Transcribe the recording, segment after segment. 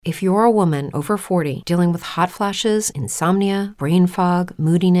If you're a woman over 40 dealing with hot flashes, insomnia, brain fog,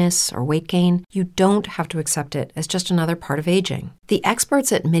 moodiness, or weight gain, you don't have to accept it as just another part of aging. The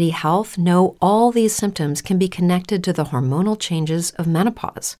experts at MIDI Health know all these symptoms can be connected to the hormonal changes of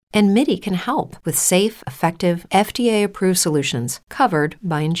menopause. And MIDI can help with safe, effective, FDA-approved solutions covered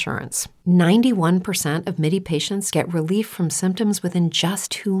by insurance. 91% of MIDI patients get relief from symptoms within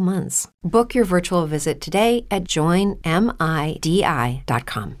just 2 months. Book your virtual visit today at joinmidi.com.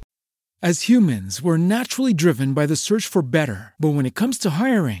 As humans, we're naturally driven by the search for better. But when it comes to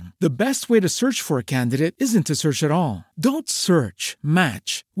hiring, the best way to search for a candidate isn't to search at all. Don't search,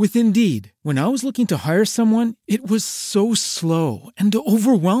 match with Indeed. When I was looking to hire someone, it was so slow and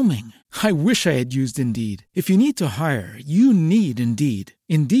overwhelming. I wish I had used Indeed. If you need to hire, you need Indeed.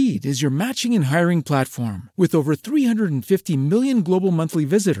 Indeed is your matching and hiring platform with over 350 million global monthly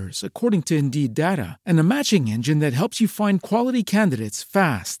visitors, according to Indeed data, and a matching engine that helps you find quality candidates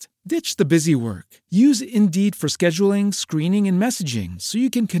fast. Ditch the busy work. Use Indeed for scheduling, screening, and messaging so you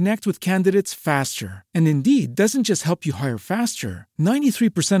can connect with candidates faster. And Indeed doesn't just help you hire faster.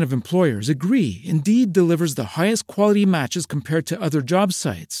 93% of employers agree Indeed delivers the highest quality matches compared to other job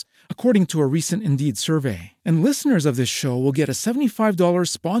sites, according to a recent Indeed survey. And listeners of this show will get a $75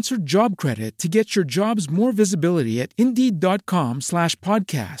 sponsored job credit to get your jobs more visibility at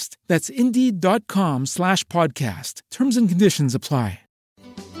Indeed.com/podcast. That's Indeed.com/podcast. Terms and conditions apply.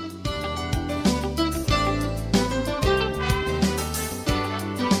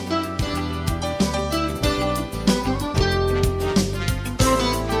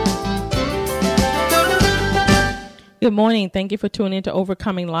 Good morning. Thank you for tuning in to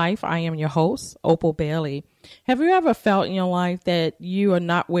Overcoming Life. I am your host, Opal Bailey. Have you ever felt in your life that you are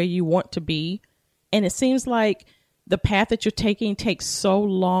not where you want to be? And it seems like the path that you're taking takes so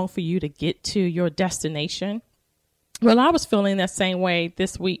long for you to get to your destination? Well, I was feeling that same way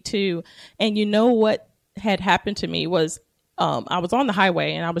this week too. And you know what had happened to me was I was on the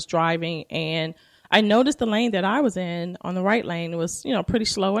highway and I was driving, and I noticed the lane that I was in on the right lane was, pretty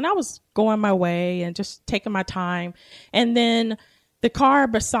slow, and I was going my way and just taking my time. And then the car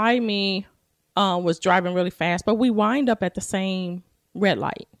beside me was driving really fast, but we wind up at the same red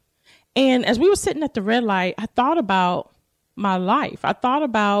light. And as we were sitting at the red light, I thought about my life. I thought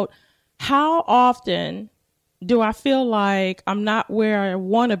about how often do I feel like I'm not where I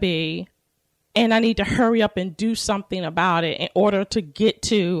want to be, and I need to hurry up and do something about it in order to get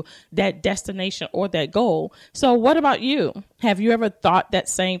to that destination or that goal. So what about you? Have you ever thought that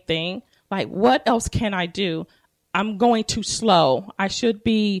same thing? Like, what else can I do? I'm going too slow. I should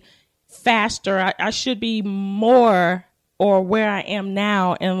be faster. I should be more or where I am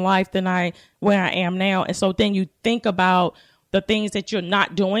now in life than where I am now. And so then you think about the things that you're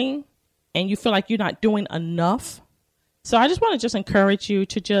not doing and you feel like you're not doing enough. So I just want to just encourage you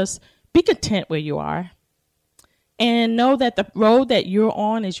to just be content where you are and know that the road that you're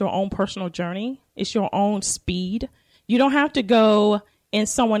on is your own personal journey. It's your own speed. You don't have to go in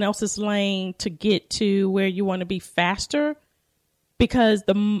someone else's lane to get to where you want to be faster, because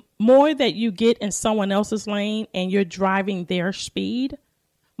the more that you get in someone else's lane and you're driving their speed,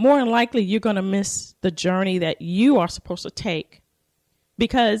 more than likely you're going to miss the journey that you are supposed to take.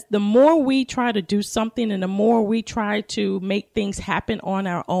 Because the more we try to do something and the more we try to make things happen on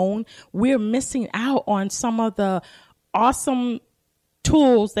our own, we're missing out on some of the awesome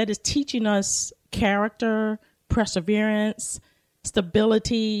tools that is teaching us character, perseverance,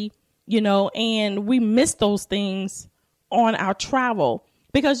 stability, and we miss those things on our travel.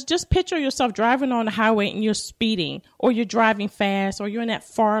 Because just picture yourself driving on the highway and you're speeding, or you're driving fast, or you're in that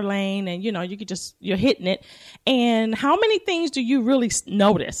far lane and, you're hitting it. And how many things do you really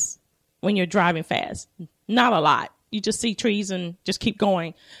notice when you're driving fast? Not a lot. You just see trees and just keep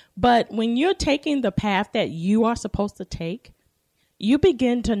going. But when you're taking the path that you are supposed to take, you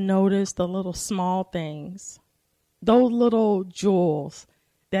begin to notice the little small things, those little jewels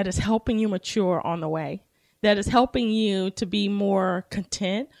that is helping you mature on the way, that is helping you to be more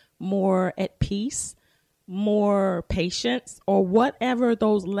content, more at peace, more patience, or whatever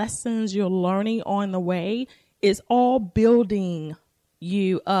those lessons you're learning on the way is all building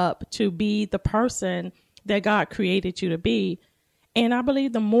you up to be the person that God created you to be. And I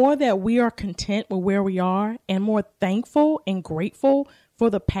believe the more that we are content with where we are and more thankful and grateful for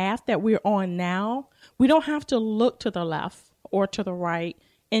the path that we're on now, we don't have to look to the left or to the right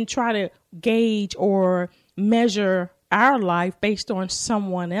and try to gauge or measure our life based on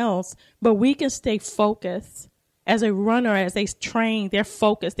someone else, but we can stay focused. As a runner, as they train, they're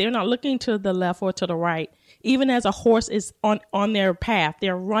focused. They're not looking to the left or to the right. Even as a horse is on their path,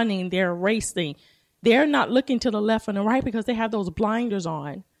 they're running, they're racing. They're not looking to the left and the right because they have those blinders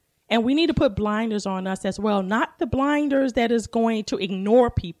on. And we need to put blinders on us as well, not the blinders that is going to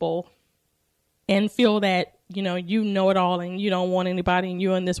ignore people and feel that, you know it all and you don't want anybody and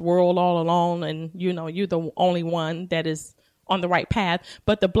you're in this world all alone and, you're the only one that is on the right path.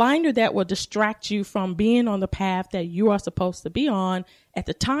 But the blinder that will distract you from being on the path that you are supposed to be on at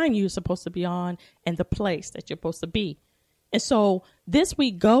the time you're supposed to be on and the place that you're supposed to be. And so this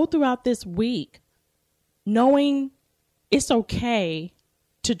week, go throughout this week knowing it's okay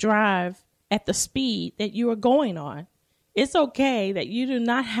to drive at the speed that you are going on. It's okay that you do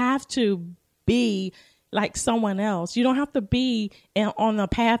not have to be like someone else. You don't have to be on the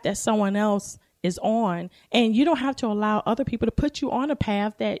path that someone else is on. And you don't have to allow other people to put you on a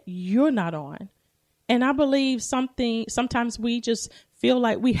path that you're not on. And I believe sometimes we just feel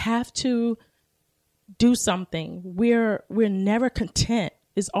like we have to do something. We're never content.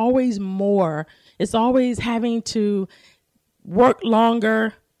 It's always more. It's always having to work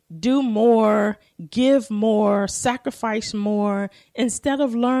longer, do more, give more, sacrifice more, instead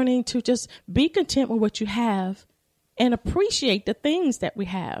of learning to just be content with what you have and appreciate the things that we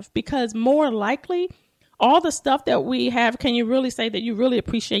have. Because more likely, all the stuff that we have, can you really say that you really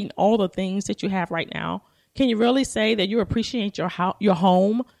appreciate all the things that you have right now? Can you really say that you appreciate your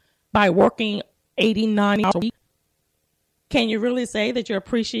home by working 80, 90 hours a week? Can you really say that you're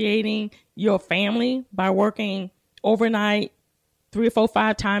appreciating your family by working overnight 3 or 4,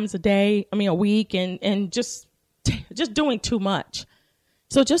 5 times a week and just doing too much?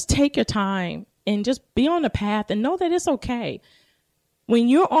 So just take your time and just be on the path and know that it's okay. When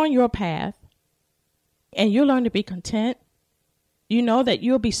you're on your path and you learn to be content, you know that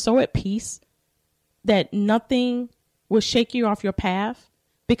you'll be so at peace that nothing will shake you off your path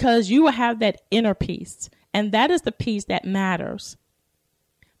because you will have that inner peace. And that is the peace that matters.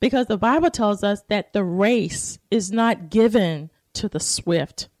 Because the Bible tells us that the race is not given to the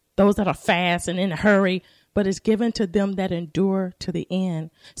swift, those that are fast and in a hurry, but it's given to them that endure to the end.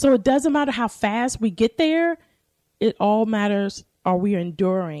 So it doesn't matter how fast we get there. It all matters. Are we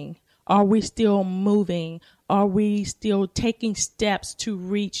enduring? Are we still moving? Are we still taking steps to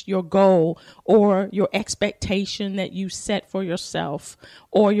reach your goal or your expectation that you set for yourself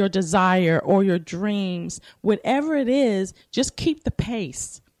or your desire or your dreams? Whatever it is, just keep the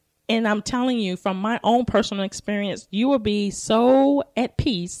pace. And I'm telling you from my own personal experience, you will be so at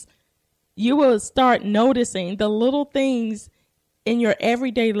peace. You will start noticing the little things in your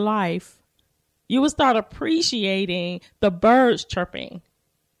everyday life. You will start appreciating the birds chirping.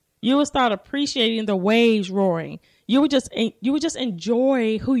 You will start appreciating the waves roaring. You would just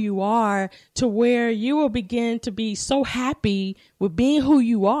enjoy who you are to where you will begin to be so happy with being who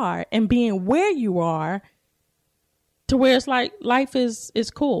you are and being where you are to where it's like life is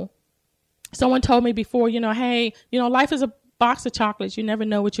cool. Someone told me before, hey, life is a box of chocolates. You never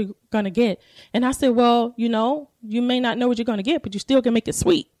know what you're going to get. And I said, well, you may not know what you're going to get, but you still can make it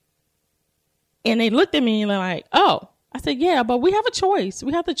sweet. And they looked at me and they're like, oh. I said, yeah, but we have a choice.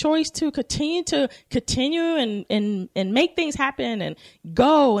 We have the choice to continue and make things happen and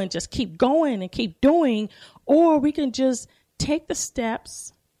go and just keep going and keep doing. Or we can just take the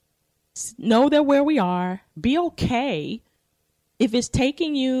steps, know that where we are, be okay. If it's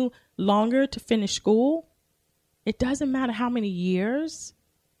taking you longer to finish school, it doesn't matter how many years,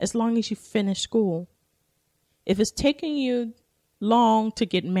 as long as you finish school. If it's taking you long to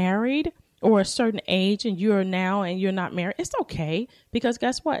get married, or a certain age and you're not married, it's okay. Because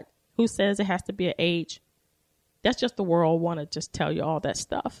guess what? Who says it has to be an age? That's just the world want to just tell you all that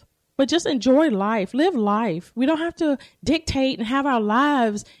stuff. But just enjoy life, live life. We don't have to dictate and have our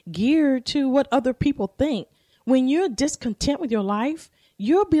lives geared to what other people think. When you're discontent with your life,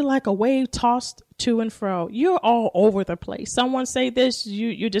 you'll be like a wave tossed to and fro. You're all over the place. Someone say this,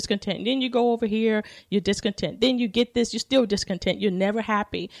 you're discontent. Then you go over here, you're discontent. Then you get this, you're still discontent. You're never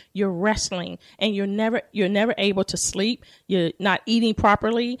happy. You're wrestling and you're never able to sleep. You're not eating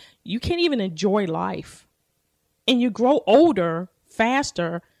properly. You can't even enjoy life. And you grow older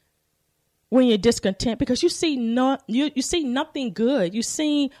faster when you're discontent because you see nothing good. You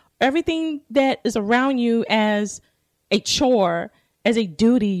see everything that is around you as a chore, as a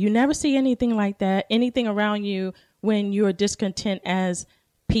duty. You never see anything like that, anything around you when you're discontent as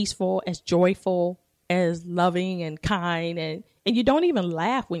peaceful, as joyful, as loving and kind, and you don't even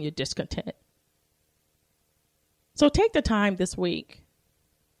laugh when you're discontent. So take the time this week,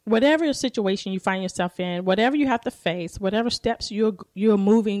 whatever situation you find yourself in, whatever you have to face, whatever steps you're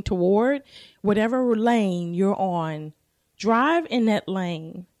moving toward, whatever lane you're on, drive in that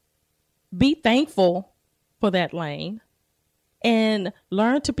lane. Be thankful for that lane. And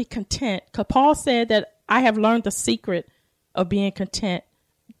learn to be content. Because Paul said that I have learned the secret of being content.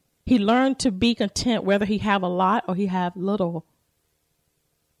 He learned to be content whether he have a lot or he have little,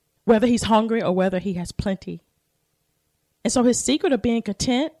 whether he's hungry or whether he has plenty. And so his secret of being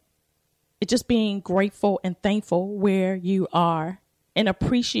content is just being grateful and thankful where you are and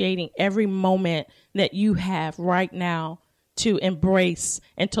appreciating every moment that you have right now to embrace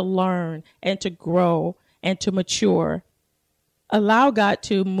and to learn and to grow and to mature. Allow God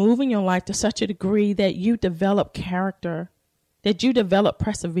to move in your life to such a degree that you develop character, that you develop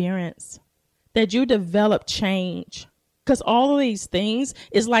perseverance, that you develop change. Because all of these things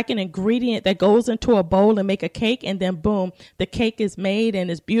is like an ingredient that goes into a bowl and make a cake, and then boom, the cake is made and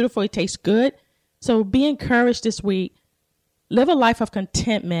it's beautiful. It tastes good. So be encouraged this week. Live a life of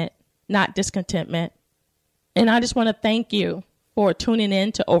contentment, not discontentment. And I just want to thank you for tuning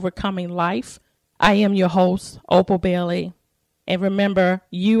in to Overcoming Life. I am your host, Opal Bailey. And remember,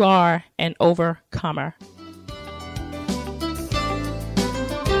 you are an overcomer.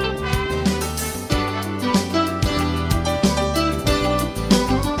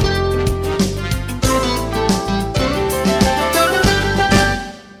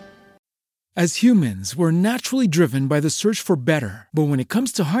 As humans, we're naturally driven by the search for better. But when it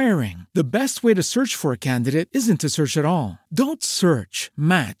comes to hiring, the best way to search for a candidate isn't to search at all. Don't search,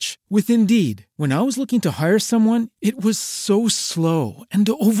 match with Indeed. When I was looking to hire someone, it was so slow and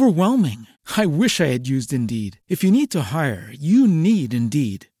overwhelming. I wish I had used Indeed. If you need to hire, you need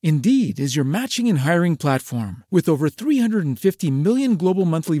Indeed. Indeed is your matching and hiring platform with over 350 million global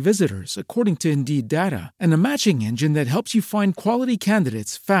monthly visitors, according to Indeed data, and a matching engine that helps you find quality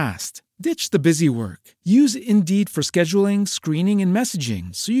candidates fast. Ditch the busy work. Use Indeed for scheduling, screening, and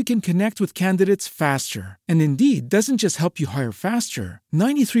messaging so you can connect with candidates faster. And Indeed doesn't just help you hire faster.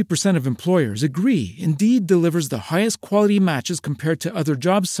 93% of employers agree Indeed delivers the highest quality matches compared to other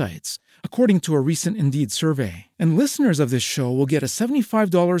job sites, according to a recent Indeed survey. And listeners of this show will get a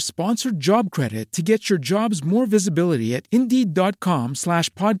 $75 sponsored job credit to get your jobs more visibility at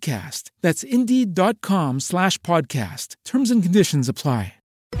Indeed.com/podcast. That's Indeed.com/podcast. Terms and conditions apply.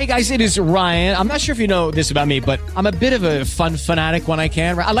 Hey guys, it is Ryan. I'm not sure if you know this about me, but I'm a bit of a fun fanatic when I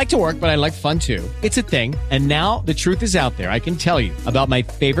can. I like to work, but I like fun too. It's a thing. And now the truth is out there. I can tell you about my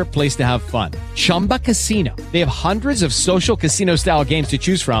favorite place to have fun. Chumba Casino. They have hundreds of social casino style games to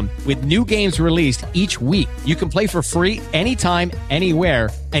choose from with new games released each week. You can play for free anytime, anywhere.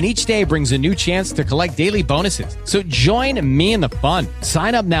 And each day brings a new chance to collect daily bonuses. So join me in the fun.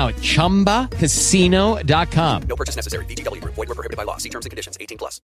 Sign up now at ChumbaCasino.com. No purchase necessary. VGW Group. Void where prohibited by law. See terms and conditions. 18+.